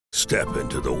Step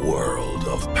into the world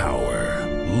of power,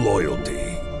 loyalty,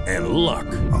 and luck.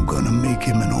 I'm gonna make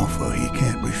him an offer he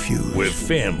can't refuse. With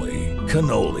family,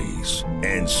 cannolis,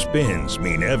 and spins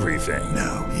mean everything.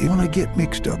 Now, you wanna get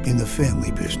mixed up in the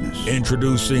family business.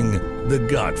 Introducing The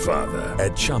Godfather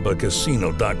at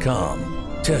ChumbaCasino.com.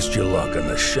 Test your luck in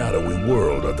the shadowy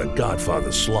world of The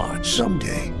Godfather slot.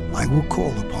 Someday, I will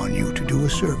call upon you to do a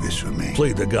service for me.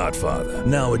 Play The Godfather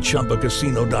now at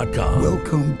ChumbaCasino.com.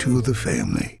 Welcome to the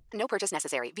family. No purchase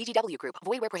necessary. VGW Group.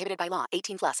 Void where prohibited by law.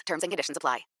 18 plus. Terms and conditions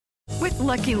apply. With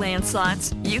Lucky Land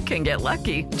Slots, you can get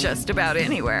lucky just about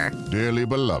anywhere. Dearly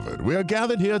beloved, we are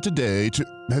gathered here today to...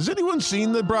 Has anyone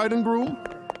seen the bride and groom?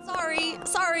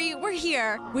 Sorry, we're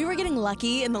here. We were getting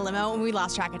lucky in the limo and we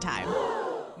lost track of time.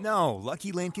 No,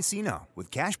 Lucky Land Casino,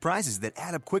 with cash prizes that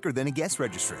add up quicker than a guest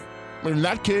registry. In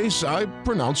that case, I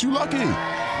pronounce you lucky.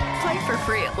 Play for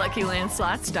free at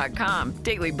LuckyLandSlots.com.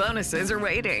 Daily bonuses are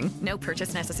waiting. No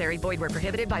purchase necessary. Void where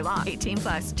prohibited by law. 18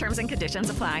 plus. Terms and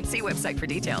conditions apply. See website for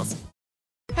details.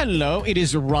 Hello, it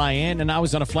is Ryan, and I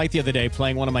was on a flight the other day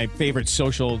playing one of my favorite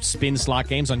social spin slot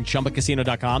games on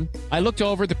ChumbaCasino.com. I looked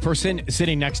over at the person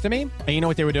sitting next to me, and you know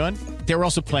what they were doing? They were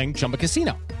also playing Chumba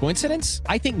Casino. Coincidence?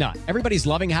 I think not. Everybody's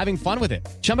loving having fun with it.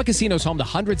 Chumba Casino is home to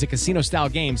hundreds of casino-style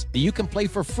games that you can play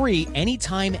for free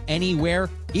anytime, anywhere,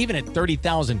 even at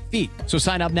 30,000 feet. So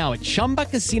sign up now at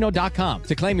ChumbaCasino.com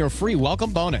to claim your free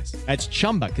welcome bonus. That's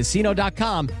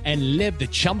ChumbaCasino.com and live the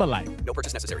Chumba life. No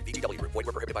purchase necessary. VGW Group. Void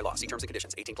where prohibited by law. See terms and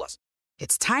conditions. 18 plus.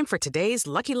 It's time for today's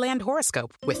Lucky Land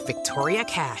horoscope with Victoria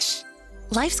Cash.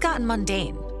 Life's gotten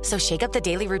mundane, so shake up the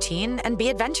daily routine and be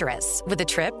adventurous with a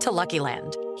trip to Lucky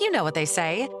Land. You know what they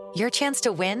say. Your chance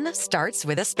to win starts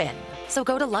with a spin. So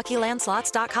go to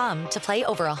LuckyLandSlots.com to play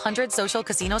over 100 social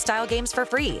casino-style games for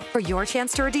free for your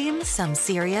chance to redeem some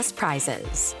serious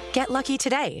prizes. Get lucky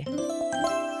today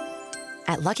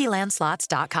at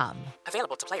LuckyLandSlots.com.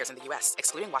 Available to players in the U.S.,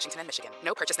 excluding Washington and Michigan.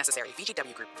 No purchase necessary.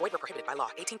 VGW Group. Void where prohibited by law.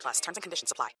 18 plus. Terms and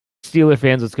conditions apply. Steeler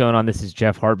fans, what's going on? This is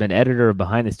Jeff Hartman, editor of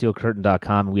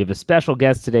BehindTheSteelCurtain.com. We have a special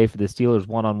guest today for the Steelers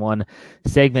one-on-one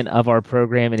segment of our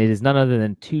program, and it is none other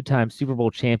than two-time Super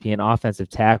Bowl champion offensive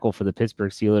tackle for the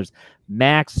Pittsburgh Steelers,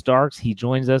 Max Starks. He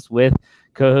joins us with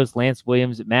co-host Lance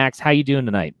Williams. Max, how you doing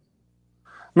tonight?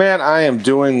 Man, I am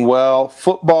doing well.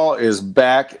 Football is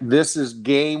back. This is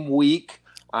game week.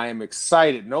 I am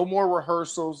excited. No more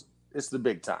rehearsals. It's the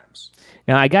big times.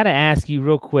 Now, I got to ask you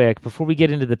real quick, before we get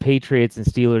into the Patriots and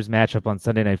Steelers matchup on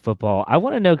Sunday Night Football, I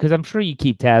want to know, because I'm sure you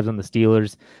keep tabs on the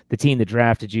Steelers, the team that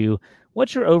drafted you.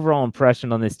 What's your overall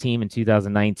impression on this team in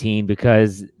 2019?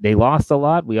 Because they lost a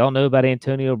lot. We all know about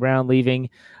Antonio Brown leaving.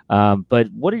 But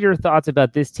what are your thoughts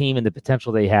about this team and the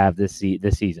potential they have this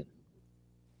season?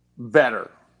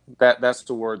 Better. That's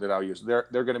the word that I'll use. They're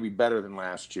going to be better than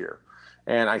last year.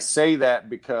 And I say that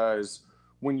because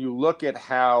when you look at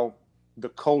how the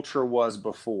culture was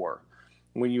before,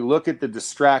 when you look at the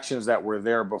distractions that were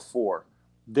there before,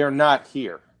 they're not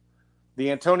here.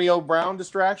 The Antonio Brown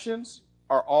distractions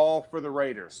are all for the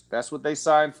Raiders. That's what they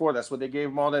signed for. That's what they gave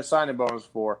them all that signing bonus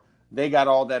for. They got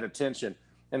all that attention.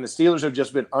 And the Steelers have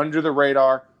just been under the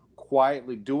radar,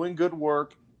 quietly doing good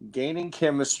work, gaining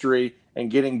chemistry,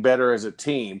 and getting better as a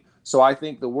team. So I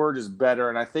think the word is better,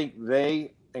 and I think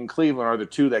they and Cleveland are the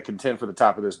two that contend for the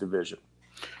top of this division.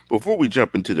 Before we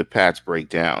jump into the Pats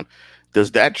breakdown, does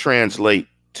that translate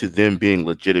to them being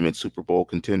legitimate Super Bowl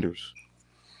contenders?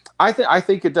 I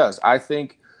think it does. I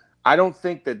don't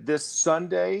think that this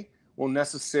Sunday will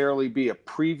necessarily be a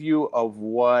preview of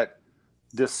what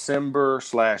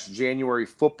December/January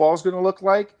football is going to look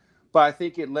like, but I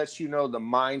think it lets you know the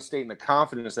mind state and the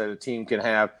confidence that a team can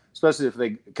have, especially if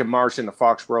they can march into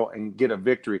Foxborough and get a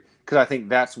victory, because I think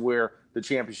that's where the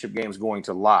championship game is going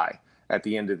to lie at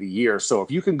the end of the year. So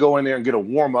if you can go in there and get a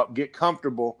warm-up, get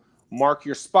comfortable, mark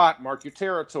your spot, mark your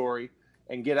territory,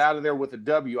 and get out of there with a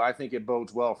W, I think it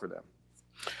bodes well for them.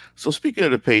 So speaking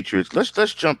of the Patriots,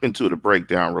 let's jump into the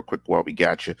breakdown real quick while we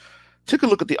got you. Take a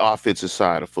look at the offensive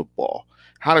side of football.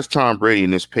 How does Tom Brady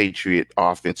and this Patriot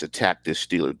offense attack this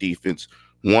Steeler defense,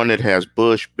 one that has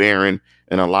Bush, Barron,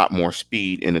 and a lot more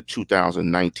speed in the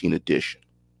 2019 edition?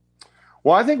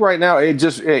 Well, I think right now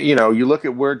you look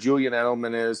at where Julian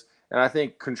Edelman is, and I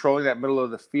think controlling that middle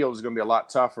of the field is going to be a lot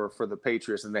tougher for the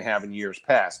Patriots than they have in years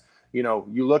past. You know,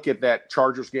 you look at that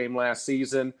Chargers game last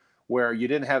season where you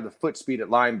didn't have the foot speed at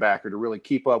linebacker to really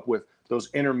keep up with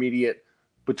those intermediate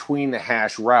between the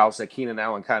hash routes that Keenan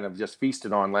Allen kind of just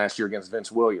feasted on last year against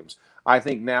Vince Williams. I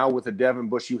think now with the Devin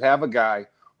Bush, you have a guy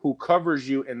who covers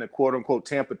you in the quote-unquote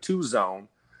Tampa 2 zone,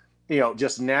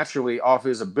 just naturally off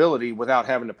his ability without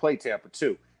having to play Tampa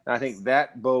 2. And I think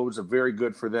that bodes very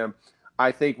good for them.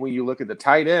 I think when you look at the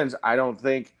tight ends, I don't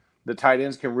think the tight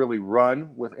ends can really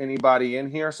run with anybody in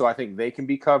here, so I think they can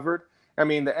be covered. I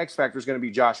mean, the X factor is going to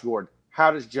be Josh Gordon.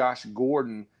 How does Josh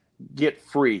Gordon get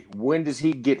free? When does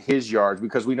he get his yards?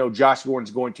 Because we know Josh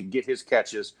Gordon's going to get his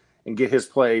catches and get his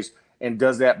plays, and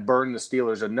does that burn the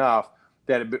Steelers enough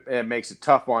that it makes it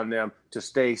tough on them to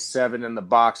stay 7 in the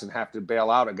box and have to bail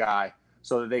out a guy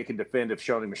so that they can defend if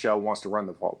Sony Michel wants to run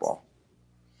the football?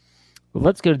 Well,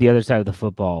 let's go to the other side of the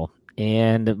football.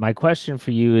 And my question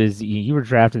for you is, you were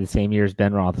drafted the same year as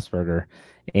Ben Roethlisberger,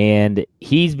 and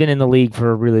he's been in the league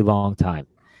for a really long time.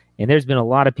 And there's been a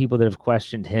lot of people that have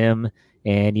questioned him.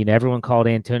 And, everyone called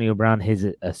Antonio Brown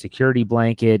a security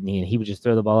blanket, and he would just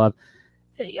throw the ball up.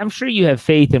 I'm sure you have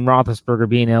faith in Roethlisberger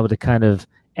being able to kind of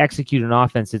execute an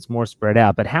offense that's more spread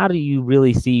out. But how do you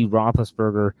really see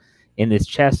Roethlisberger in this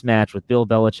chess match with Bill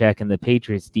Belichick and the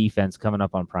Patriots defense coming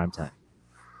up on primetime?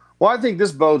 Well, I think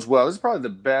this bodes well. This is probably the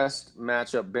best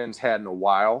matchup Ben's had in a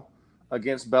while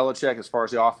against Belichick as far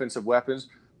as the offensive weapons,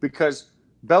 because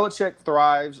Belichick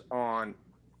thrives on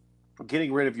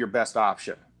getting rid of your best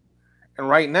option. And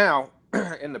right now,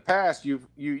 in the past, you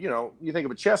think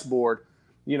of a chessboard,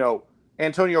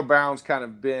 Antonio Brown's kind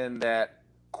of been that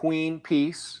queen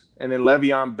piece, and then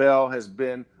Le'Veon Bell has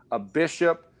been a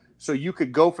bishop. So you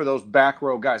could go for those back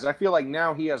row guys. I feel like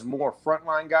now he has more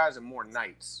frontline guys and more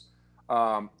knights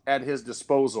at his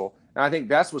disposal. And I think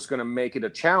that's what's going to make it a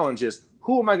challenge is,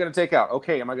 who am I going to take out?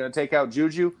 Okay, am I going to take out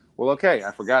Juju? Well, okay,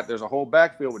 I forgot there's a whole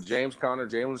backfield with James Conner,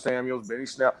 Jalen Samuels, Benny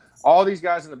Snell, all these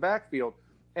guys in the backfield.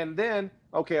 And then,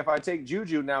 okay, if I take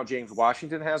Juju, now James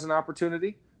Washington has an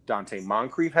opportunity. Dante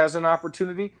Moncrief has an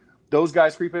opportunity. Those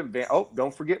guys creep in.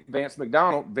 Don't forget Vance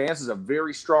McDonald. Vance is a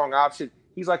very strong option.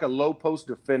 He's like a low post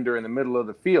defender in the middle of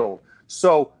the field.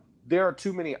 So there are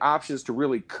too many options to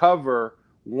really cover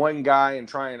one guy and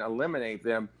try and eliminate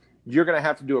them. You're going to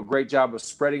have to do a great job of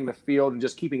spreading the field and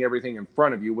just keeping everything in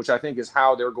front of you, which I think is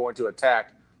how they're going to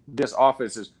attack this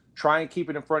offense, is try and keep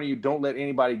it in front of you. Don't let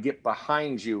anybody get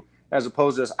behind you, as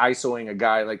opposed to just isoing a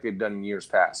guy like they've done in years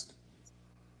past.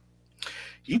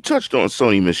 You touched on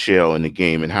Sony Michel in the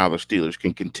game and how the Steelers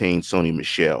can contain Sony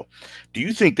Michel. Do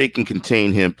you think they can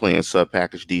contain him playing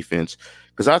sub-package defense?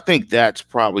 Because I think that's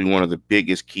probably one of the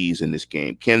biggest keys in this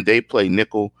game. Can they play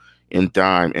nickel and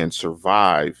dime and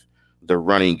survive the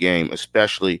running game,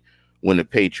 especially when the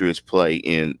Patriots play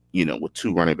in, with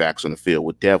 2 running backs on the field,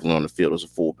 with Devlin on the field as a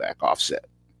fullback offset?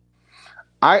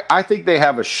 I think they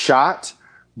have a shot,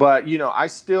 but,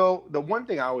 the one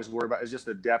thing I always worry about is just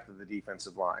the depth of the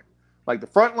defensive line. Like the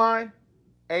front line,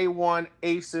 A1,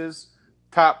 aces,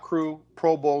 top crew,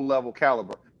 Pro Bowl level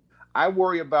caliber. I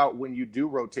worry about when you do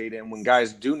rotate in, when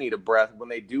guys do need a breath, when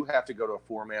they do have to go to a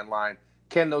 4-man line,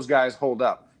 can those guys hold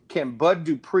up? Can Bud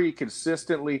Dupree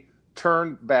consistently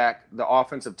turn back the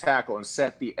offensive tackle and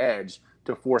set the edge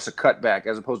to force a cutback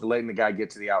as opposed to letting the guy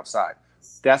get to the outside?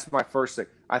 That's my first thing.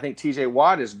 I think TJ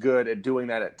Watt is good at doing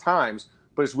that at times,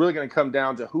 but it's really going to come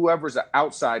down to whoever's the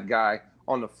outside guy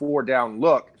on the 4-down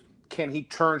look. Can he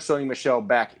turn Sony Michel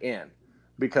back in?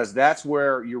 Because that's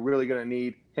where you're really going to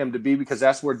need him to be, because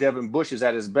that's where Devin Bush is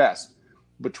at his best.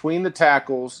 Between the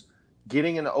tackles,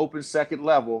 getting in the open second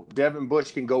level, Devin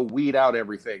Bush can go weed out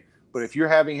everything. But if you're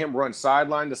having him run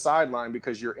sideline to sideline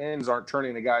because your ends aren't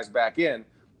turning the guys back in,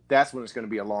 that's when it's going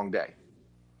to be a long day.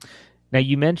 Now,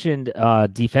 you mentioned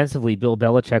defensively, Bill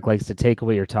Belichick likes to take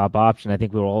away your top option. I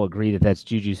think we'll all agree that that's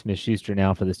Juju Smith-Schuster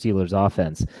now for the Steelers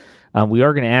offense. We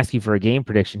are going to ask you for a game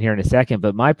prediction here in a second,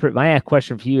 but my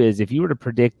question for you is, if you were to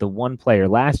predict the one player,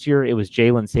 last year it was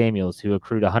Jalen Samuels, who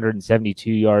accrued 172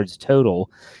 yards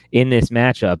total in this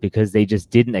matchup because they just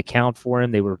didn't account for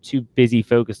him. They were too busy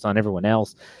focused on everyone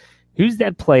else. Who's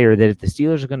that player that if the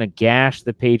Steelers are going to gash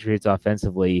the Patriots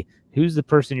offensively, who's the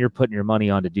person you're putting your money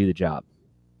on to do the job?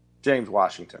 James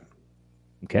Washington.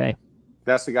 Okay.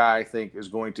 That's the guy I think is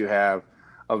going to have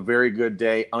a very good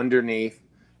day underneath,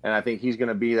 and I think he's going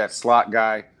to be that slot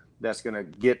guy that's going to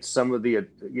get some of the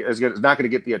 – is not going to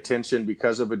get the attention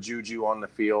because of a Juju on the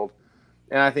field.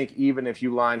 And I think even if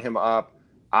you line him up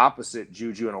opposite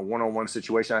Juju in a one-on-one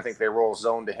situation, I think they roll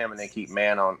zone to him and they keep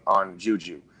man on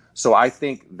Juju. So I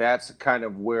think that's kind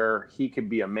of where he could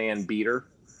be a man beater,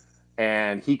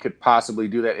 and he could possibly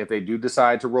do that if they do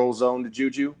decide to roll zone to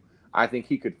Juju. I think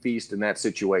he could feast in that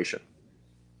situation.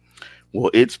 Well,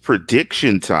 it's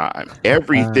prediction time.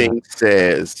 Everything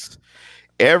says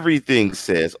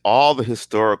all the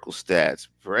historical stats.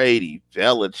 Brady,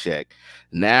 Belichick,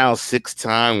 now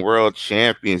 6-time world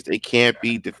champions. They can't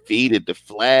be defeated. The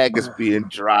flag is being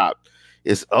dropped.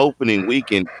 It's opening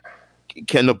weekend.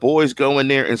 Can the boys go in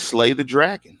there and slay the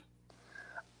dragon?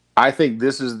 I think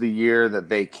this is the year that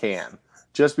they can,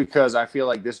 just because I feel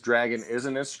like this dragon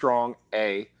isn't as strong,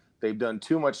 A. they've done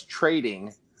too much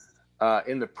trading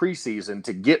in the preseason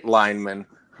to get linemen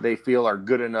they feel are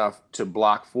good enough to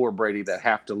block for Brady that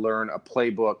have to learn a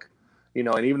playbook.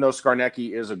 And even though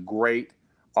Skarnecki is a great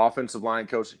offensive line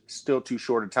coach, still too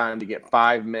short a time to get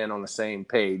 5 men on the same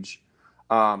page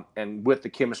and with the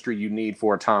chemistry you need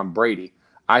for Tom Brady.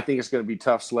 I think it's going to be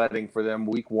tough sledding for them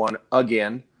week 1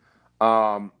 again.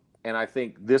 And I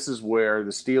think this is where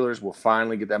the Steelers will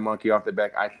finally get that monkey off their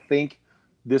back. I think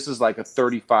this is like a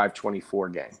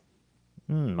 35-24 game.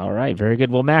 All right, very good.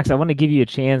 Well, Max, I want to give you a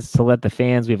chance to let the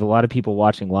fans, we have a lot of people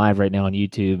watching live right now on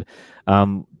YouTube.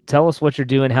 Tell us what you're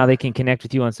doing, how they can connect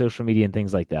with you on social media and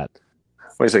things like that.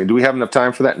 Wait a second. Do we have enough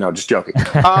time for that? No, just joking.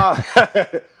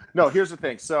 No, here's the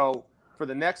thing. So for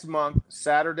the next month,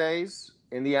 Saturdays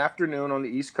in the afternoon on the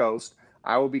East Coast,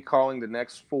 I will be calling the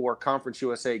next 4 Conference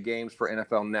USA games for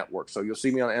NFL Network. So you'll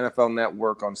see me on NFL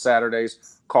Network on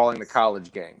Saturdays calling the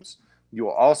college games. You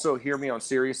will also hear me on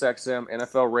SiriusXM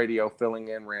NFL Radio filling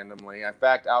in randomly. In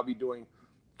fact, I'll be doing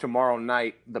tomorrow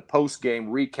night the post-game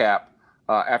recap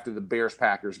after the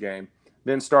Bears-Packers game.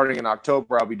 Then starting in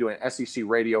October, I'll be doing SEC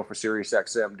Radio for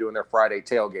SiriusXM, doing their Friday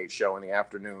tailgate show in the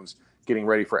afternoons, getting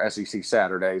ready for SEC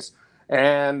Saturdays.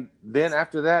 And then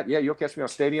after that, you'll catch me on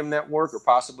Stadium Network or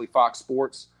possibly Fox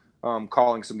Sports,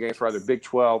 calling some games for either Big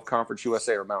 12, Conference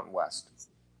USA, or Mountain West.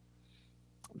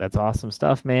 That's awesome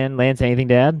stuff, man. Lance, anything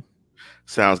to add?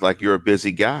 Sounds like you're a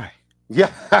busy guy.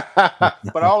 Yeah,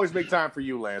 but I always make time for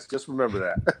you, Lance. Just remember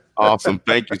that. Awesome.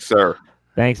 Thank you, sir.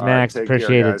 Thanks, Max.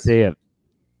 Appreciate it. See you.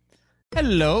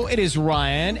 Hello, it is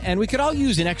Ryan, and we could all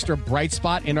use an extra bright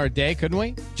spot in our day, couldn't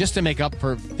we? Just to make up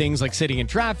for things like sitting in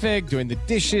traffic, doing the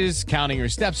dishes, counting your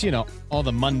steps, all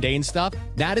the mundane stuff.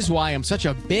 That is why I'm such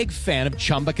a big fan of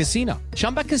Chumba Casino.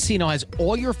 Chumba Casino has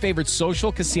all your favorite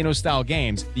social casino-style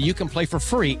games that you can play for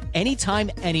free anytime,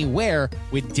 anywhere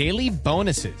with daily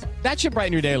bonuses. That should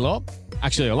brighten your day a little.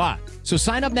 Actually, a lot. So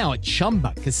sign up now at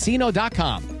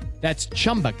ChumbaCasino.com. That's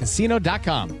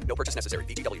ChumbaCasino.com. No purchase necessary.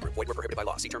 VGW Group. Void where prohibited by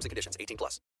law. See terms and conditions.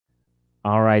 18+.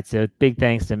 All right, so big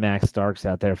thanks to Max Starks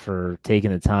out there for taking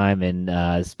the time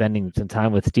and spending some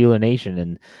time with Steeler Nation.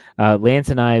 And Lance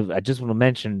and I just want to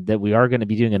mention that we are going to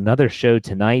be doing another show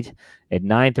tonight at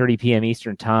 9:30 p.m.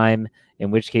 Eastern Time, in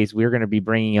which case we're going to be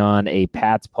bringing on a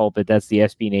Pat's Pulpit. That's the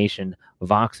SB Nation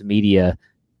Vox Media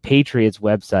Patriots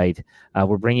website.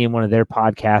 We're bringing in one of their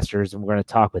podcasters, and we're going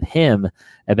to talk with him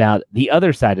about the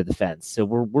other side of the fence. So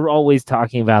we're always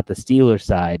talking about the Steelers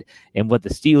side and what the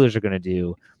Steelers are going to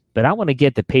do, but I want to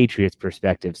get the Patriots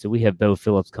perspective. So we have Bo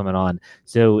Phillips coming on.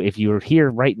 So if you're here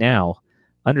right now,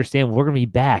 understand we're going to be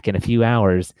back in a few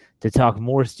hours to talk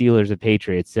more Steelers and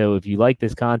Patriots. So if you like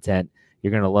this content,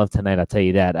 you're going to love tonight. I'll tell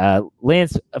you that.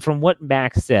 Lance, from what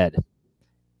Max said,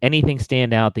 anything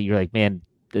stand out that you're like, man,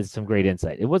 this is some great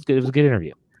insight? It was good. It was a good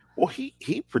interview. Well,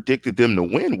 he predicted them to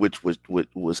win, which was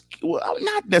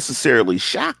not necessarily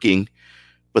shocking,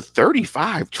 but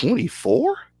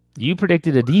 35-24? You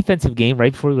predicted a defensive game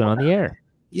right before we went on the air.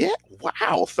 Yeah,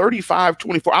 wow,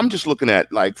 35-24. I'm just looking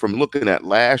at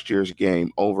last year's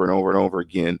game over and over and over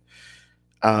again.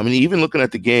 And even looking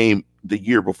at the game the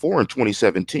year before in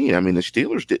 2017, I mean, the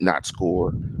Steelers did not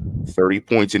score 30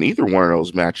 points in either one of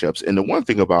those matchups. And the one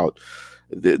thing about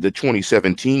the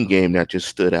 2017 game that just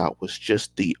stood out was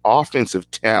just the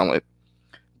offensive talent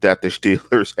that the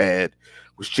Steelers had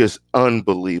was just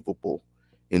unbelievable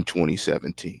in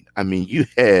 2017. I mean, you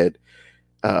had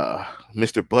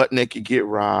Mr. Butnick could get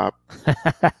robbed.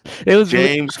 It was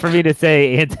James for me to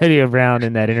say Antonio Brown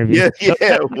in that interview. Yeah,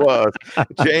 it was.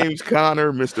 James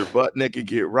Conner, Mr. Butnick could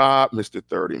get robbed, Mr.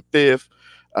 3rd and 5th.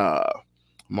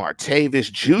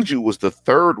 Martavis, Juju was the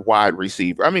 3rd wide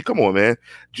receiver. I mean, come on, man.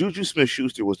 Juju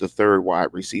Smith-Schuster was the 3rd wide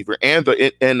receiver, and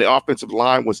the offensive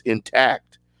line was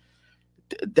intact.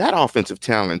 That offensive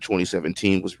talent in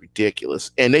 2017 was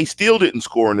ridiculous, and they still didn't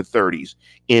score in the 30s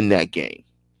in that game,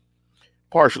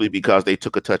 partially because they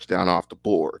took a touchdown off the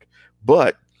board.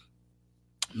 But,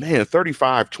 man,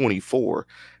 35-24,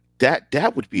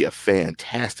 that would be a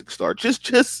fantastic start.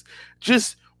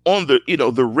 Just on the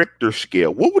the Richter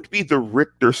scale, what would be the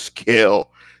Richter scale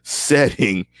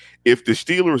setting if the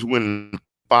Steelers win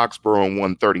Foxborough and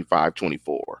won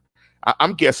 35-24?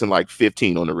 I'm guessing like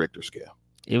 15 on the Richter scale.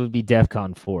 It would be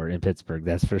DEFCON 4 in Pittsburgh,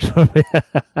 that's for sure.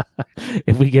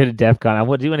 If we go to DEFCON,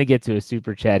 I do want to get to a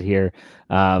super chat here.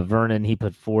 Vernon, he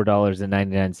put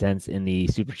 $4.99 in the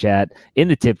super chat in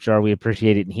the tip jar. We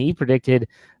appreciate it. And he predicted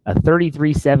a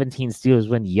 33-17 Steelers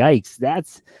win. Yikes.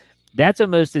 That's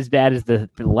almost as bad as the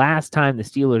last time the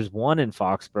Steelers won in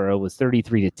Foxborough was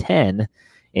 33-10.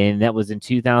 And that was in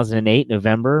 2008,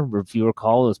 November. If you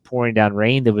recall, it was pouring down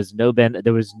rain. There was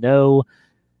no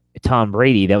Tom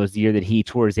Brady. That was the year that he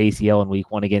tore his ACL in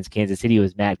week 1 against Kansas City. It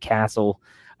was Matt Castle.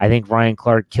 I think Ryan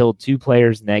Clark killed 2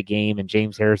 players in that game, and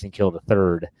James Harrison killed a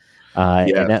third.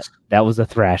 Yes. And that was a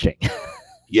thrashing.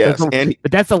 Yes,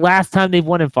 but that's the last time they've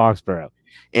won in Foxborough.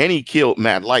 And he killed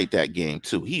Matt Light that game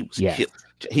too. He was Yes.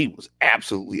 he was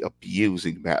absolutely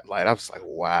abusing Matt Light. I was like,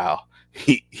 wow,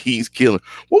 he's killing.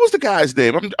 What was the guy's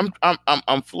name?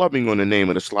 I'm flubbing on the name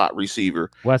of the slot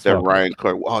receiver. Wes that Welker. Ryan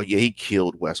Clark. Oh yeah, he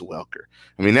killed Wes Welker.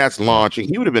 I mean, that's launching.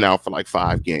 He would have been out for like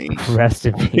 5 games. Rest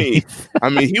in peace. I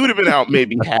mean, he would have been out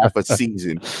maybe half a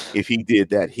season if he did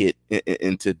that hit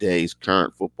in today's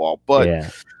current football.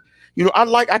 But you know,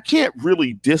 I can't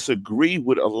really disagree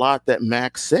with a lot that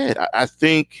Max said. I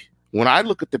think when I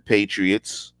look at the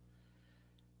Patriots,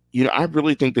 you know, I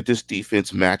really think that this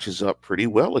defense matches up pretty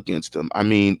well against them. I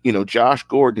mean, you know, Josh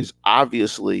Gordon is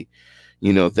obviously,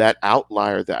 you know, that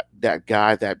outlier, that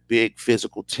guy, that big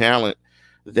physical talent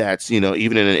that's, you know,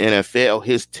 even in an NFL,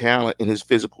 his talent and his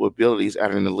physical abilities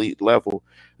at an elite level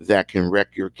that can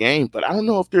wreck your game. But I don't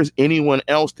know if there's anyone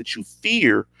else that you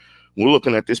fear when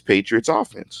looking at this Patriots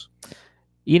offense.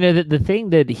 You know, the thing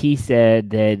that he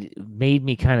said that made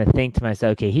me kind of think to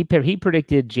myself, okay, he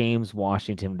predicted James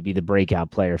Washington to be the breakout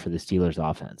player for the Steelers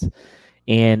offense.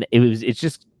 And it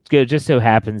just so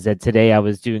happens that today I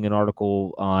was doing an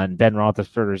article on Ben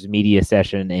Roethlisberger's media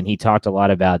session, and he talked a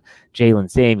lot about Jalen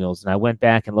Samuels. And I went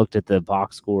back and looked at the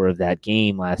box score of that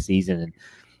game last season, and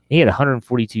he had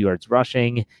 142 yards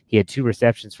rushing. He had 2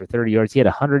 receptions for 30 yards. He had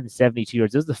 172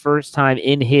 yards. This was the first time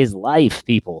in his life,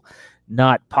 people,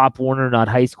 not Pop Warner, not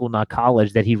high school, not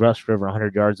college, that he rushed for over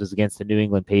 100 yards was against the New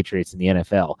England Patriots in the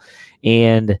NFL.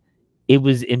 And it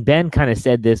was, and Ben kind of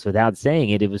said this without saying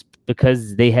it, it was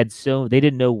because they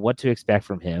didn't know what to expect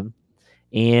from him,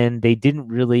 and they didn't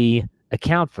really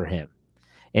account for him.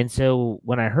 And so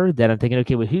when I heard that, I'm thinking,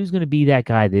 okay, well, who's going to be that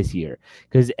guy this year?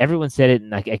 Because everyone said it,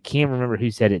 and I can't remember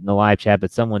who said it in the live chat,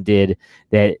 but someone did,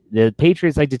 that the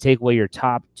Patriots like to take away your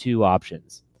top 2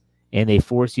 options, and they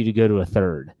force you to go to a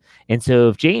third. And so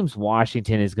if James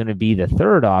Washington is going to be the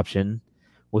third option,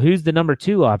 well, who's the number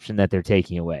 2 option that they're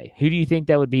taking away? Who do you think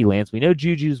that would be, Lance? We know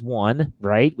Juju's 1,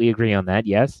 right? We agree on that,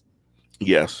 yes?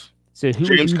 Yes. So who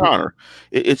James Conner.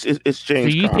 It's James. So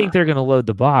you Conner. think they're going to load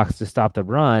the box to stop the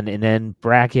run and then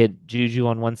bracket Juju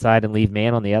on one side and leave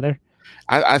Man on the other?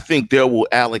 I think they will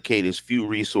allocate as few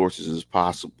resources as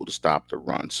possible to stop the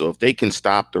run. So if they can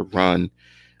stop the run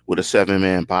with a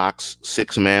 7-man box,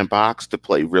 6-man box to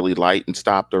play really light and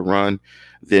stop the run,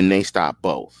 then they stop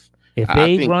both. If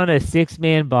they run a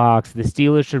 6-man box, the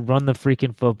Steelers should run the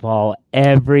freaking football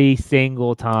every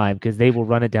single time because they will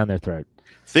run it down their throat.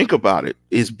 Think about it.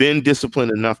 Is Ben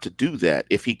disciplined enough to do that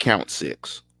if he counts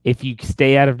 6? If you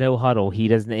stay out of no huddle, he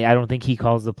doesn't. I don't think he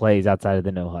calls the plays outside of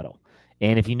the no huddle.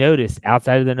 And if you notice,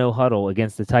 outside of the no huddle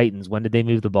against the Titans, when did they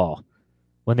move the ball?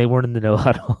 When they weren't in the no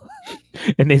huddle.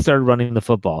 And they started running the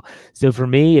football. So for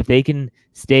me, if they can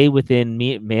stay within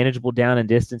manageable down and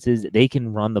distances, they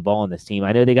can run the ball on this team.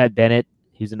 I know they got Bennett,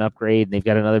 who's an upgrade, and they've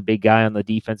got another big guy on the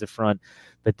defensive front.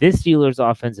 But this Steelers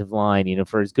offensive line, you know,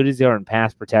 for as good as they are in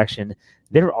pass protection,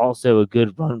 they're also a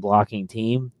good run blocking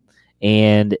team,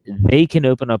 and they can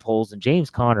open up holes. And James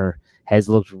Conner has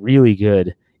looked really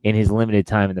good in his limited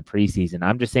time in the preseason.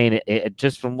 I'm just saying,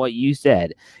 just from what you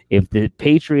said, if the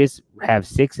Patriots have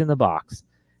 6 in the box,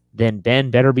 then Ben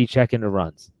better be checking the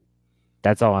runs.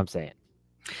 That's all I'm saying.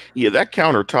 Yeah, that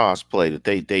counter toss play that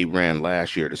they ran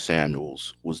last year to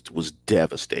Samuels was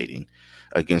devastating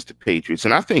against the Patriots.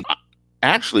 And I think,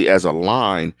 actually, as a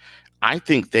line, I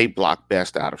think they block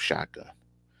best out of shotgun.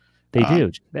 They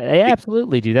do. They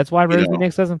absolutely do. That's why Rosie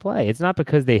Nix doesn't play. It's not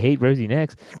because they hate Rosie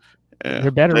Nix.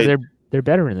 They're better. They're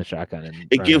better in the shotgun.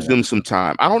 It gives them some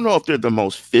time. I don't know if they're the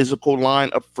most physical line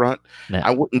up front. No.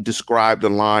 I wouldn't describe the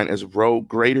line as road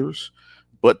graders,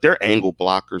 but they're angle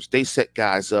blockers. They set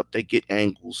guys up. They get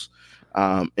angles,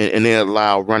 and they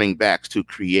allow running backs to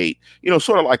create. You know,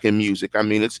 sort of like in music. I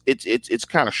mean, it's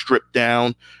kind of stripped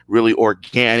down, really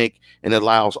organic, and it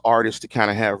allows artists to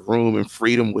kind of have room and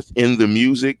freedom within the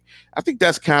music. I think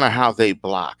that's kind of how they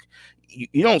block.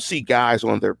 You don't see guys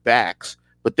on their backs,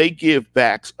 but they give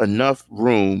backs enough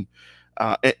room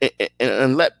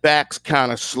and let backs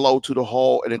kind of slow to the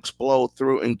hole and explode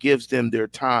through, and gives them their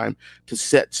time to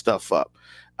set stuff up.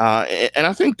 And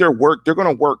I think they're going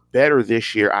to work better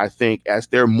this year, I think, as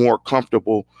they're more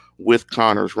comfortable with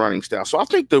Conner's running style. So I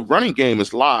think the running game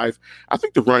is live. I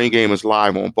think the running game is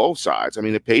live on both sides. I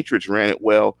mean, the Patriots ran it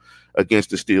well against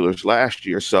the Steelers last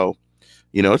year. So,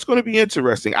 you know, it's going to be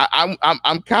interesting. I'm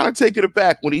kind of taken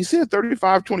aback when he said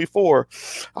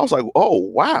 35-24. I was like, oh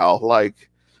wow, like,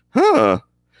 huh?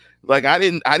 Like I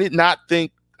did not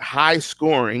think high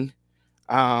scoring.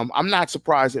 I'm not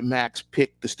surprised that Max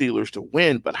picked the Steelers to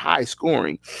win, but high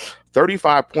scoring.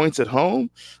 35 points at home.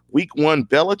 Week 1,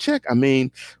 Belichick. I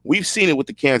mean, we've seen it with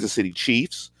the Kansas City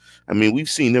Chiefs. I mean, we've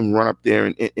seen them run up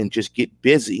there and just get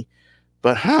busy.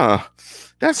 But,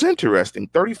 that's interesting.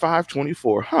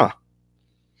 35-24,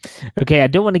 Okay, I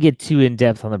don't want to get too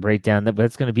in-depth on the breakdown, but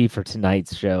it's going to be for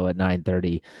tonight's show at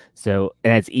 9:30. So,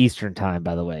 and that's Eastern time,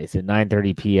 by the way. So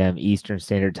 9:30 p.m. Eastern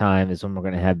Standard Time is when we're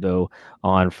going to have Bo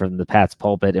on from the Pat's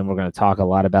Pulpit, and we're going to talk a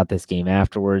lot about this game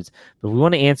afterwards. But we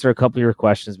want to answer a couple of your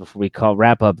questions before we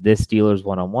wrap up this Steelers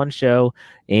one-on-one show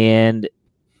and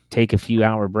take a few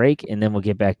hour break, and then we'll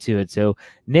get back to it. So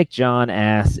Nick John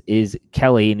asks, is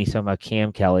Kelly, and he's talking about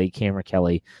Cameron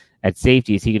Kelly, at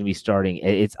safety, is he going to be starting?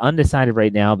 It's undecided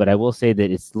right now, but I will say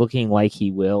that it's looking like he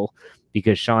will,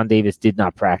 because Sean Davis did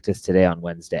not practice today on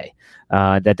Wednesday.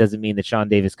 That doesn't mean that Sean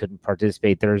Davis couldn't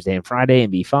participate Thursday and Friday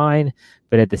and be fine,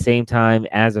 but at the same time,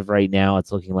 as of right now,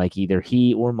 it's looking like either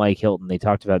he or Mike Hilton. They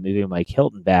talked about moving Mike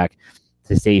Hilton back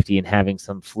to safety and having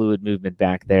some fluid movement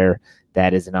back there.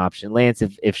 That is an option. Lance,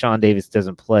 if Sean Davis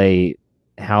doesn't play,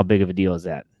 how big of a deal is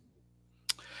that?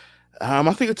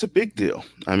 I think it's a big deal.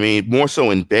 I mean, more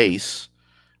so in base,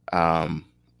 given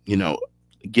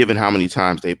how many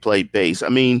times they play base. I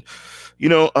mean,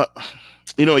 a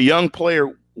young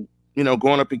player,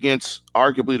 going up against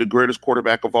arguably the greatest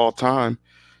quarterback of all time,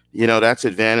 that's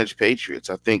advantage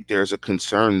Patriots. I think there's a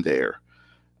concern there.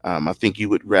 I think you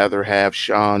would rather have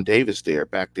Sean Davis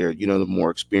back there, the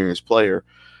more experienced player.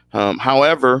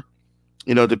 However,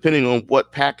 depending on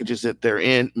what packages that they're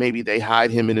in, maybe they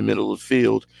hide him in the middle of the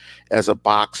field as that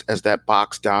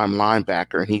box dime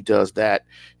linebacker, and he does that.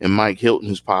 And Mike Hilton,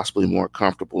 who's possibly more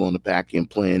comfortable on the back end,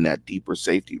 playing that deeper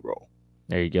safety role.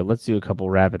 There you go. Let's do a couple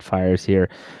rapid fires here.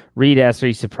 Reed asks, are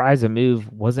you surprised a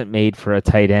move wasn't made for a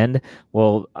tight end?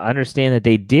 Well, I understand that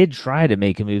they did try to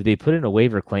make a move. They put in a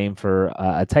waiver claim for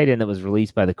a tight end that was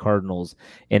released by the Cardinals,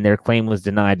 and their claim was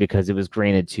denied because it was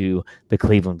granted to the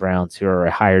Cleveland Browns, who are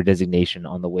a higher designation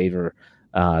on the waiver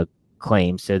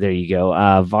claim. So there you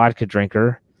go. Vodka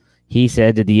Drinker, he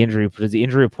said, does the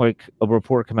injury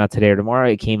report come out today or tomorrow?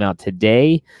 It came out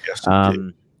today. Yes, it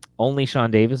did. Only Sean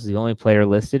Davis is the only player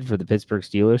listed for the Pittsburgh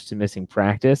Steelers to missing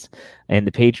practice. And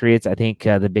the Patriots, I think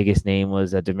the biggest name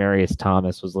was Demaryius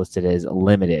Thomas was listed as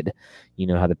limited. You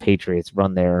know how the Patriots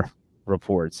run their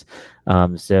reports.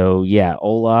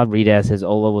 Ola, Rita says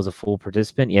Ola was a full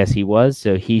participant. Yes, he was.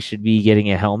 So he should be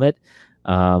getting a helmet.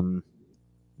 There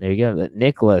you go.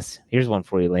 Nicholas, here's one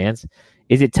for you, Lance.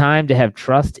 Is it time to have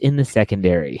trust in the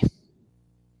secondary?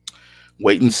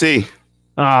 Wait and see.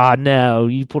 Oh, no,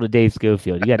 you pulled a Dave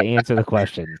Schofield. You got to answer the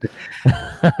question.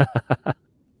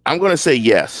 I'm going to say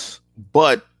yes,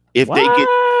 but if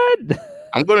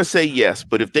I'm going to say yes,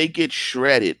 but if they get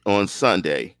shredded on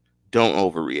Sunday, don't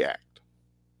overreact.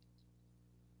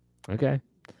 Okay.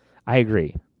 I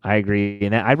agree.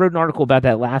 And I wrote an article about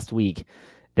that last week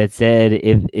that said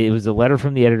if it was a letter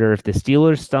from the editor, if the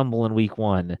Steelers stumble in week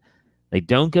 1,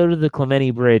 don't go to the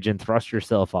Clemente Bridge and thrust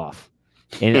yourself off.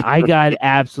 And I got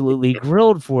absolutely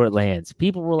grilled for it, Lance.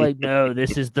 People were like, no,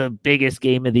 this is the biggest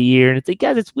game of the year. And it's like,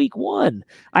 guys, it's week 1.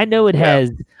 I know it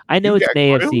has. I know it's an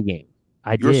AFC game.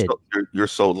 You're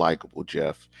so likable,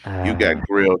 Jeff. You got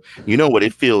grilled. You know what?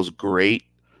 It feels great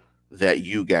that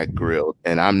you got grilled,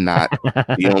 and I'm not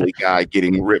the only guy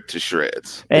getting ripped to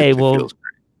shreds. Hey,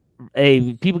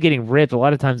 people getting ripped. A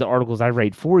lot of times the articles I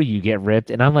write for you get ripped.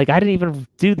 And I'm like, I didn't even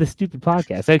do the stupid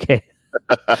podcast. Okay.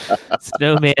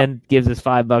 Snowman gives us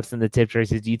 $5 in the tip tray.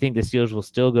 Says, do you think the Steelers will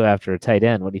still go after a tight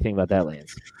end? What do you think about that,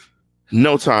 Lance?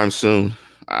 No time soon.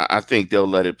 I think they'll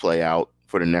let it play out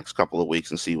for the next couple of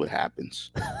weeks and see what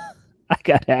happens. I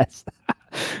got asked.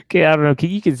 Okay, I don't know.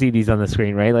 You can see these on the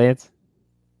screen, right, Lance?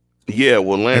 Yeah,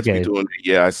 well, Lance be doing it.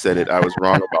 Yeah, I said it. I was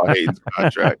wrong about Hayden's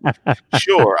contract.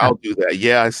 Sure, I'll do that.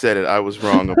 Yeah, I said it. I was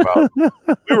wrong about it.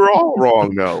 We were all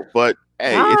wrong, though. But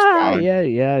hey, it's fine. Yeah,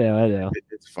 I know.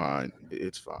 It's fine.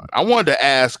 It's fine. I wanted to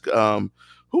ask,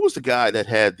 who was the guy that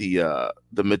had the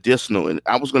medicinal? And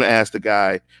I was going to ask the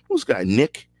guy, who was the guy,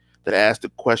 Nick, that asked a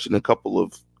question a couple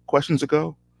of questions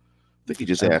ago? I think he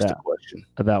just asked a question.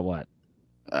 About what?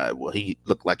 Well, he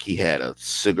looked like he had a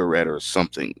cigarette or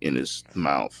something in his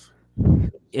mouth.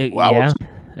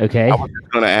 Okay. I was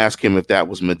going to ask him if that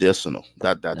was medicinal.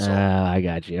 That's all. I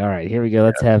got you. All right, here we go.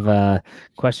 Let's have a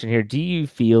question here. Do you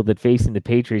feel that facing the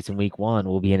Patriots in week 1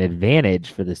 will be an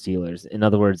advantage for the Steelers? In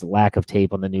other words, lack of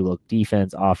tape on the new look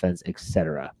defense, offense,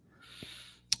 etc.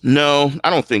 No, I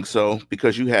don't think so,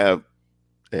 because you have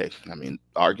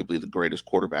arguably the greatest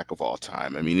quarterback of all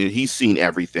time. I mean, he's seen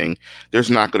everything. There's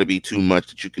not going to be too much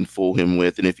that you can fool him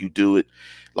with. And if you do it,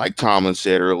 like Tomlin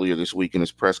said earlier this week in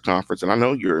his press conference, and I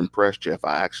know you're impressed, Jeff.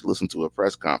 I actually listened to a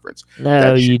press conference.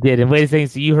 No, you didn't. Wait a second.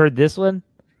 So you heard this one?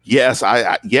 Yes,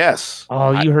 yes.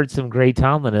 Oh, you heard some great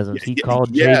Tomlinisms. He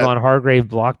called Javon Hargrave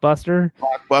Blockbuster.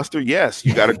 Blockbuster, yes.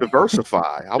 You got to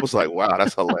diversify. I was like, wow,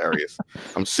 that's hilarious.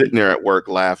 I'm sitting there at work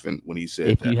laughing when he said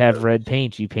if that. You have red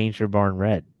paint, you paint your barn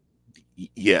red.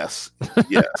 Yes.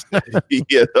 Yeah,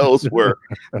 those were.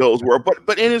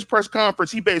 But in his press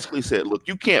conference, he basically said, look,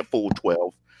 you can't fool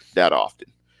 12 that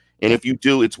often. And if you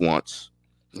do, it's once.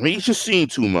 I mean, he's just seen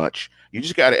too much. You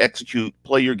just got to execute,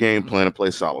 play your game plan, and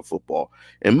play solid football.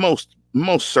 And most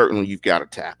certainly, you've got to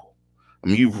tackle. I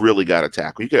mean, you've really got to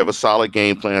tackle. You can have a solid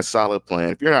game plan, solid plan.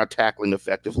 If you're not tackling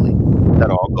effectively,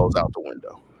 that all goes out the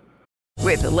window.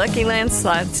 With the Lucky Land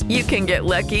Slots, you can get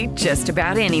lucky just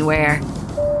about anywhere.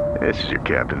 This is your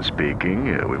captain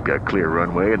speaking. We've got clear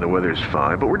runway and the weather's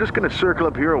fine, but we're just going to circle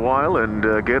up here a while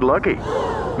and get lucky.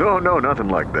 No, nothing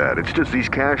like that. It's just these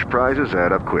cash prizes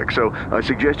add up quick. So I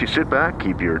suggest you sit back,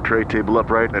 keep your tray table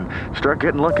upright, and start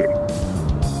getting lucky.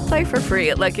 Play for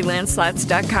free at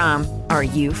LuckyLandSlots.com. Are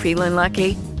you feeling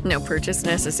lucky? No purchase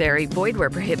necessary. Void where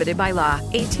prohibited by law.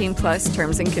 18+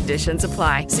 terms and conditions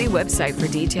apply. See website for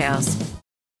details.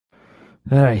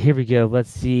 All right, here we go.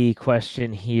 Let's see.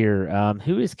 Question here.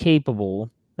 Who is capable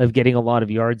of getting a lot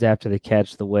of yards after the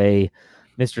catch the way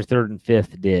Mr. 3rd and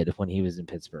 5th did when he was in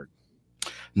Pittsburgh?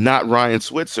 Not Ryan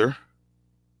Switzer.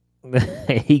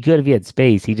 He could if he had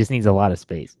space. He just needs a lot of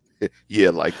space. Yeah,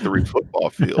 like 3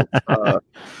 football fields.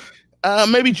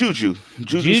 Maybe Juju.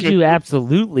 Juju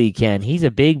absolutely can. He's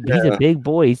a big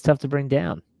boy. He's tough to bring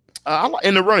down.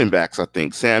 In the running backs, I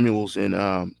think Samuels and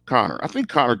Connor. I think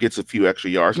Connor gets a few extra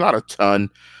yards, not a ton,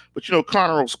 but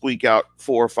Connor will squeak out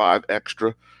 4 or 5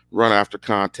 extra run after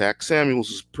contact.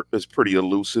 Samuels is pretty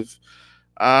elusive,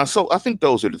 so I think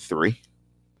those are the 3.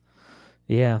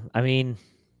 Yeah, I mean,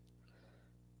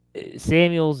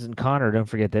 Samuels and Connor. Don't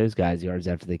forget those guys' yards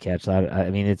after the catch.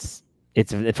 I mean, it's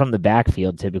from the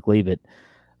backfield typically, but.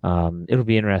 It'll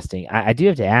be interesting. I do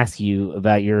have to ask you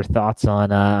about your thoughts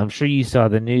on, I'm sure you saw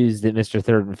the news that Mr.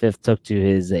 3rd and 5th took to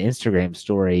his Instagram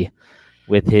story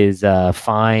with his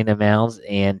fine amounts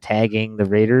and tagging the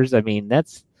Raiders. I mean,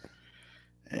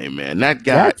 hey man, that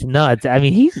guy, that's nuts. I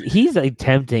mean, he's like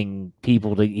tempting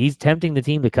he's tempting the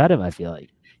team to cut him, I feel like.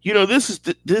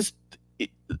 This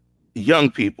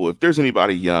young people, if there's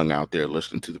anybody young out there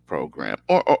listening to the program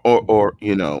or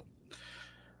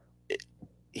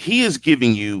he is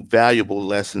giving you valuable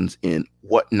lessons in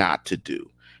what not to do,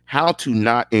 how to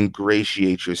not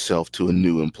ingratiate yourself to a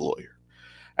new employer.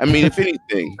 I mean, if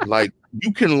anything, like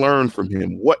you can learn from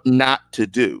him what not to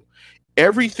do.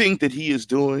 Everything that he is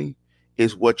doing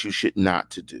is what you should not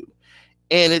to do.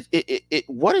 And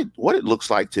what it looks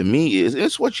like to me is,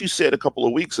 it's what you said a couple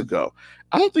of weeks ago.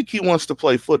 I don't think he wants to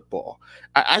play football.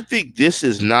 I think this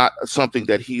is not something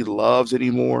that he loves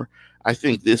anymore. I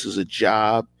think this is a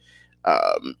job.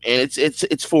 And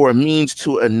it's for a means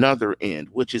to another end,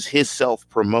 which is his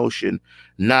self-promotion,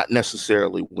 not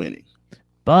necessarily winning.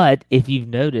 But if you've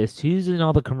noticed, who's in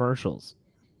all the commercials?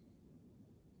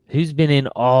 Who's been in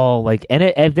all, like,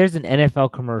 if there's an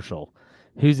NFL commercial,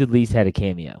 who's at least had a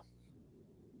cameo?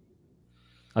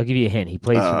 I'll give you a hint. He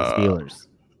plays for the Steelers.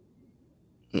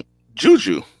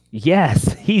 Juju.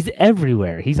 Yes, he's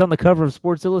everywhere. He's on the cover of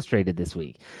Sports Illustrated this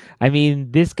week. I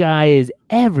mean, this guy is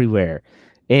everywhere.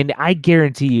 And I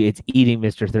guarantee you it's eating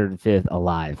Mr. 3rd and 5th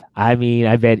alive. I mean,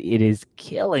 I bet it is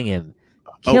killing him.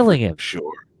 Him.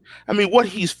 Sure. I mean, what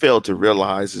he's failed to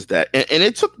realize is that, and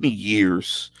it took me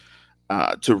years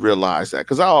to realize that,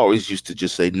 because I always used to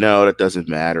just say, no, that doesn't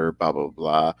matter, blah, blah,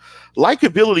 blah.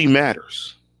 Likability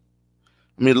matters.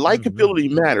 I mean, likability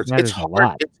matters. It's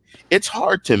hard. It's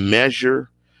hard to measure,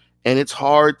 and it's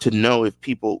hard to know if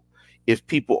people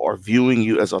are viewing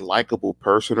you as a likable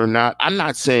person or not. I'm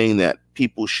not saying that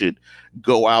people should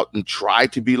go out and try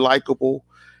to be likable,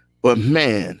 but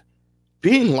man,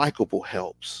 being likable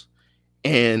helps.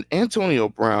 And Antonio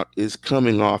Brown is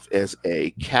coming off as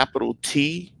a capital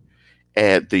T,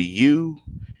 add the U,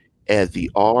 add the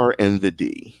R, and the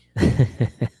D.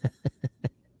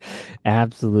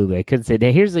 Absolutely. I couldn't say.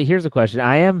 Now, here's a question.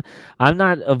 I'm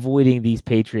not avoiding these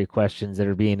Patriot questions that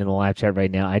are being in the live chat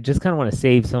right now. I just kind of want to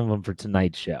save some of them for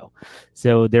tonight's show.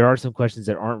 So there are some questions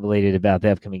that aren't related about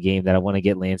the upcoming game that I want to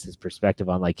get Lance's perspective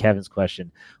on, like Kevin's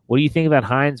question. What do you think about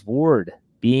Hines Ward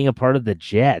being a part of the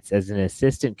Jets as an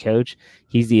assistant coach?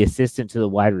 He's the assistant to the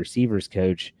wide receivers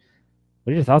coach.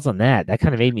 What are your thoughts on that? That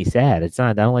kind of made me sad. It's not.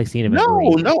 I don't like seeing him.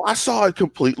 No, I saw it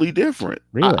completely different.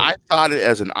 Really? I thought it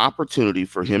as an opportunity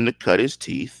for him to cut his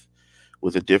teeth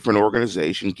with a different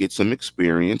organization, get some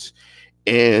experience.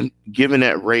 And given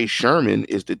that Ray Sherman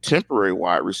is the temporary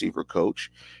wide receiver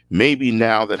coach, maybe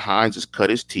now that Hines has cut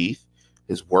his teeth,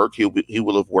 his work, he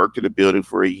will have worked in the building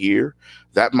for a year.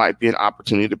 That might be an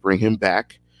opportunity to bring him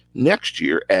back next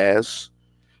year as,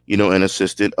 an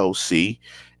assistant OC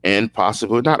and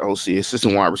possibly not OC,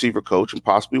 assistant wide receiver coach and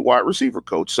possibly wide receiver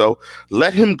coach. So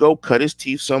let him go cut his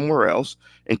teeth somewhere else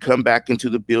and come back into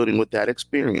the building with that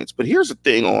experience. But here's the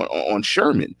thing on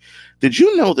Sherman. Did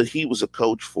you know that he was a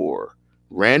coach for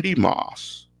Randy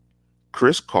Moss,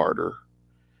 Chris Carter,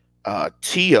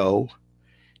 T.O.,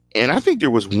 and I think there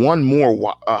was one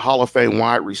more Hall of Fame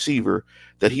wide receiver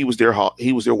that he was their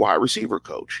wide receiver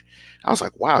coach. I was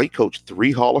like, wow, he coached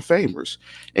 3 Hall of Famers.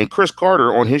 And Chris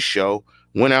Carter on his show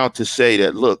went out to say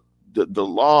that, look, the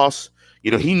loss,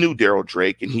 he knew Daryl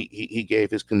Drake and he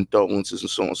gave his condolences and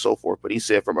so on and so forth. But he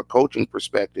said from a coaching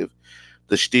perspective,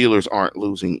 the Steelers aren't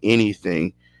losing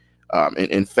anything. And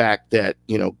in fact, that,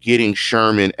 getting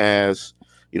Sherman as,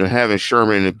 having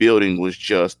Sherman in the building was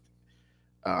just,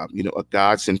 a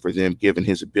godsend for them, given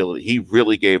his ability. He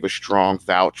really gave a strong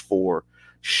vouch for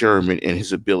Sherman and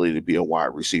his ability to be a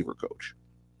wide receiver coach.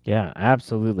 Yeah,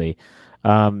 absolutely.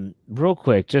 Real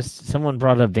quick, just someone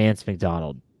brought up Vance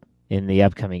McDonald in the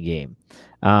upcoming game.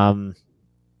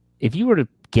 If you were to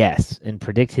guess and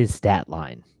predict his stat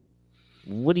line,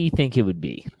 what do you think it would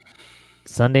be?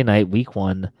 Sunday night, week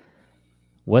 1,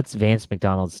 what's Vance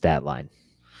McDonald's stat line?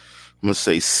 I'm going to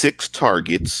say 6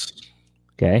 targets.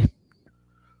 Okay.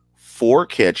 4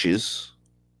 catches.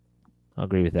 I'll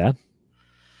agree with that.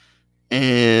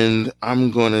 And I'm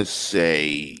going to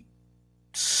say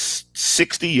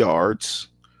 60 yards,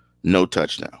 no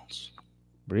touchdowns.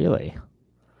 Really?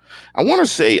 I wanted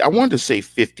to say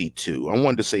 52. I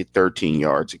wanted to say 13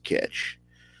 yards a catch.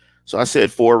 So I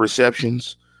said 4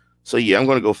 receptions. So yeah, I'm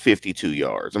going to go 52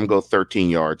 yards. I'm going to go 13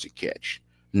 yards a catch.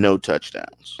 No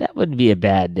touchdowns. That wouldn't be a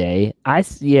bad day.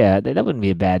 That wouldn't be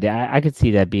a bad day. I could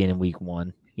see that being in week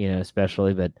 1,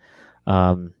 especially, but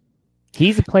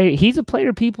he's a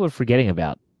player people are forgetting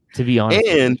about, to be honest.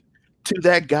 And to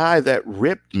that guy that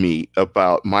ripped me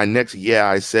about my next,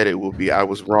 I said it will be, I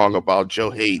was wrong about Joe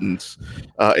Hayden's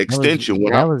extension.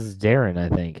 That was Darren,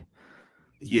 I think.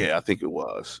 Yeah, I think it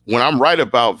was. When I'm right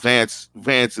about Vance's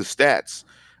stats,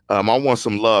 I want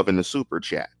some love in the super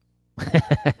chat.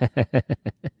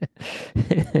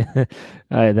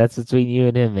 All right, that's between you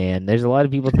and him, man. There's a lot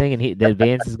of people thinking that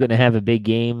Vance is going to have a big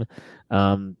game.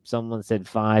 Someone said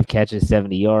 5 catches,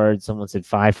 70 yards. Someone said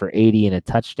 5 for 80 and a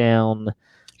touchdown.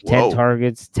 10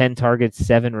 targets,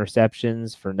 7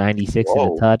 receptions for 96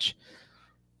 and a touch.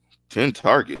 10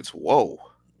 targets. Whoa.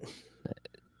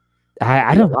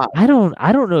 I don't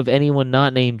know if anyone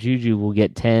not named Juju will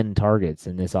get 10 targets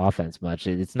in this offense much.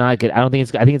 It's not good. I think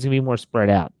it's going to be more spread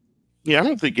out. Yeah, I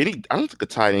don't think a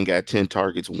tight end got 10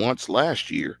 targets once last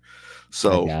year.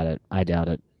 So I doubt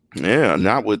it. Yeah,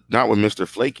 not with Mr.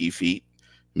 Flaky Feet,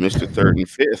 Mr. 3rd and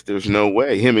 5th. There's no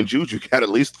way. Him and Juju got at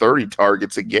least 30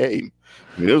 targets a game.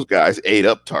 I mean, those guys ate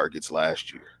up targets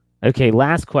last year. Okay,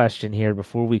 last question here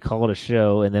before we call it a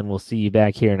show, and then we'll see you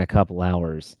back here in a couple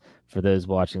hours for those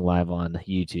watching live on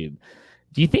YouTube.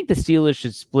 Do you think the Steelers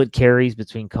should split carries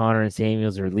between Connor and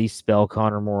Samuels, or at least spell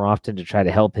Connor more often to try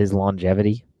to help his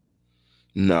longevity?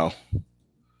 No.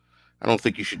 I don't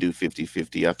think you should do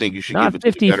 50-50. I think you should not give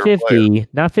it to the better player.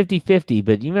 Not 50-50,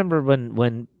 but you remember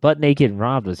when Butt Naked and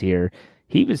Rob was here,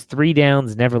 he was 3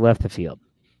 downs, never left the field.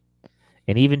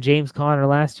 And even James Conner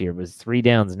last year was 3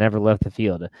 downs, never left the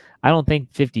field. I don't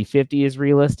think 50-50 is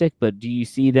realistic, but do you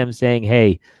see them saying,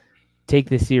 hey, take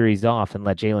this series off and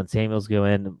let Jalen Samuels go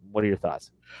in? What are your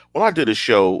thoughts? Well, I did a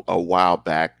show a while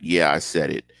back. Yeah, I said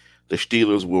it. The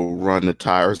Steelers will run the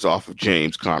tires off of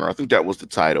James Conner. I think that was the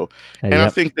title. And I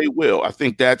think they will. I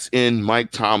think that's in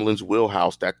Mike Tomlin's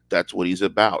wheelhouse. That's what he's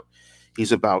about.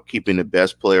 He's about keeping the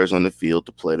best players on the field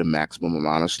to play the maximum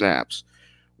amount of snaps.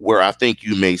 Where I think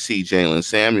you may see Jalen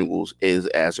Samuels is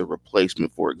as a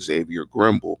replacement for Xavier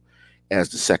Grimble as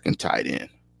the second tight end.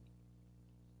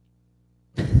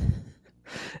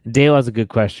 Dale has a good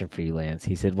question for you, Lance.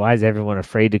 He said, why is everyone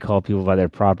afraid to call people by their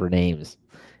proper names?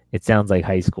 It sounds like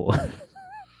high school.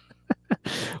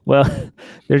 Well,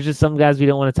 there's just some guys we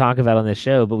don't want to talk about on this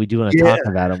show, but we do want to talk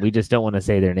about them. We just don't want to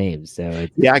say their names. So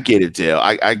I get it, Dale.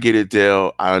 I get it,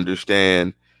 Dale. I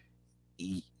understand.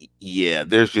 Yeah,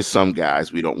 there's just some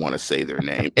guys we don't want to say their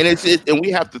name. And and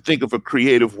we have to think of a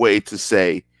creative way to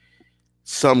say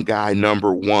some guy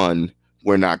number 1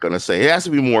 we're not going to say. It has to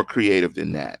be more creative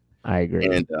than that. I agree.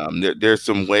 And there's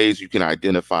some ways you can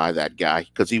identify that guy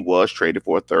because he was traded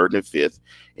for a third and a fifth,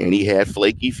 and he had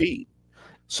flaky feet.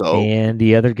 So, and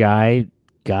the other guy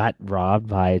got robbed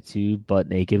by 2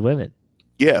 butt-naked women.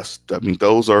 Yes, I mean,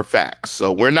 those are facts.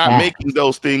 So we're not making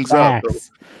those things up.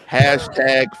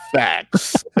 Hashtag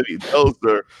facts. I mean, those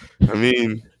are,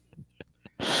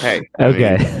 hey.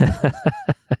 Okay.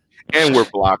 And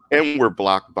we're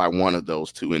blocked by one of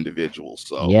those 2 individuals.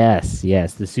 So yes,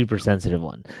 the super sensitive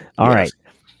one. All right.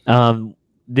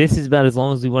 This is about as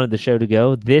long as we wanted the show to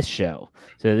go.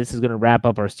 So this is going to wrap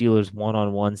up our Steelers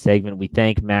one-on-one segment. We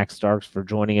thank Max Starks for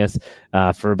joining us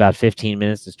for about 15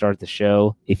 minutes to start the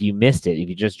show. If you missed it, if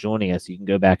you're just joining us, you can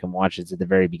go back and watch it at the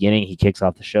very beginning. He kicks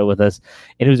off the show with us,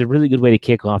 and it was a really good way to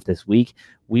kick off this week.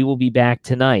 We will be back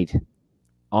tonight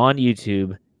on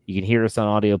YouTube. You can hear us on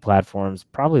audio platforms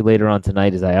probably later on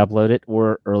tonight as I upload it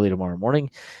or early tomorrow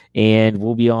morning. And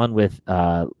we'll be on with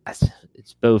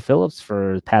it's Bo Phillips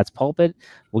for Pat's Pulpit.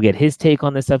 We'll get his take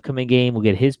on this upcoming game. We'll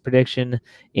get his prediction,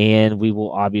 and we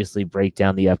will obviously break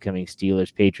down the upcoming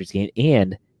Steelers-Patriots game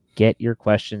and get your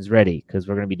questions ready because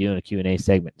we're going to be doing a Q&A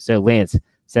segment. So, Lance,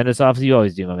 send us off as you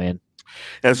always do, my man.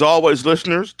 As always,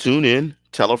 listeners, tune in,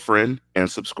 tell a friend, and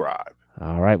subscribe.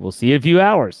 All right, we'll see you in a few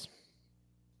hours.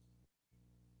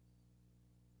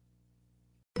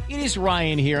 It is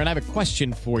Ryan here, and I have a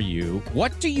question for you.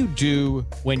 What do you do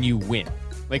when you win?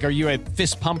 Like, are you a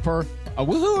fist pumper, a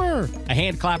woohooer, a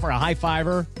hand clapper, a high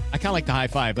fiver? I kind of like the high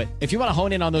five, but if you want to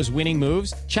hone in on those winning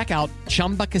moves, check out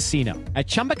Chumba Casino. At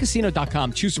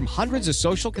ChumbaCasino.com, choose from hundreds of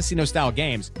social casino-style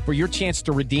games for your chance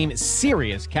to redeem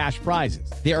serious cash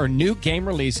prizes. There are new game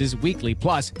releases weekly,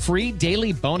 plus free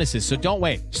daily bonuses. So don't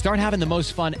wait. Start having the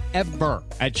most fun ever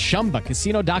at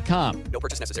ChumbaCasino.com. No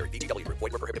purchase necessary. VGW Group.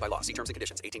 Void where prohibited by law. See terms and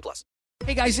conditions. 18+.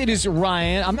 Hey guys, it is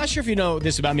Ryan. I'm not sure if you know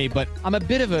this about me, but I'm a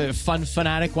bit of a fun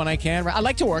fanatic when I can. I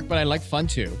like to work, but I like fun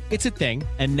too. It's a thing.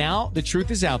 And now the truth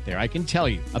is out there. I can tell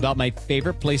you about my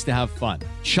favorite place to have fun.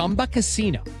 Chumba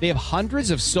Casino. They have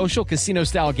hundreds of social casino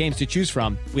style games to choose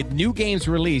from with new games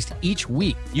released each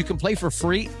week. You can play for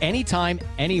free anytime,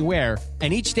 anywhere.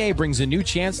 And each day brings a new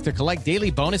chance to collect daily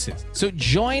bonuses. So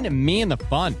join me in the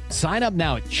fun. Sign up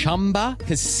now at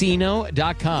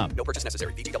ChumbaCasino.com. No purchase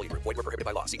necessary. VGW Group. Void where prohibited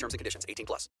by law. See terms and conditions.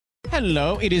 18+.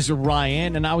 Hello, it is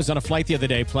Ryan, and I was on a flight the other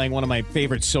day playing one of my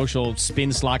favorite social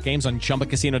spin slot games on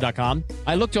ChumbaCasino.com.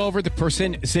 I looked over the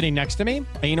person sitting next to me,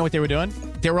 and you know what they were doing?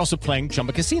 They were also playing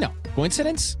Chumba Casino.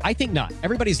 Coincidence? I think not.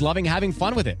 Everybody's loving having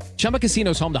fun with it. Chumba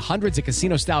Casino is home to hundreds of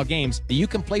casino-style games that you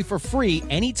can play for free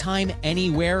anytime,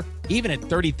 anywhere, even at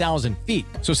 30,000 feet.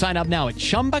 So sign up now at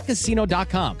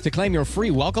ChumbaCasino.com to claim your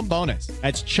free welcome bonus.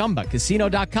 That's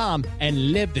ChumbaCasino.com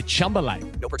and live the Chumba life.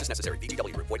 No purchase necessary.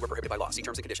 VGW Group. Void where prohibited by law. See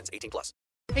terms and conditions. 18+.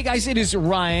 Hey guys, it is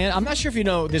Ryan. I'm not sure if you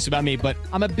know this about me, but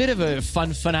I'm a bit of a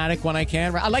fun fanatic when I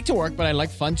can. I like to work, but I like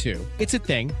fun too. It's a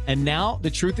thing. And now the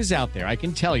truth is out there. I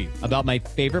can tell you about my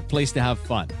favorite place to have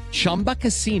fun. Chumba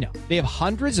Casino. They have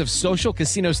hundreds of social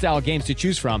casino style games to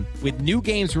choose from with new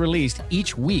games released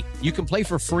each week. You can play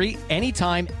for free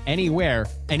anytime, anywhere.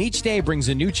 And each day brings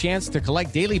a new chance to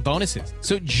collect daily bonuses.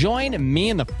 So join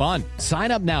me in the fun.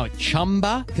 Sign up now at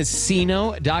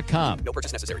ChumbaCasino.com. No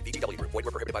purchase necessary. VGW Group. Void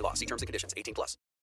where prohibited by law. See terms and conditions. 18+.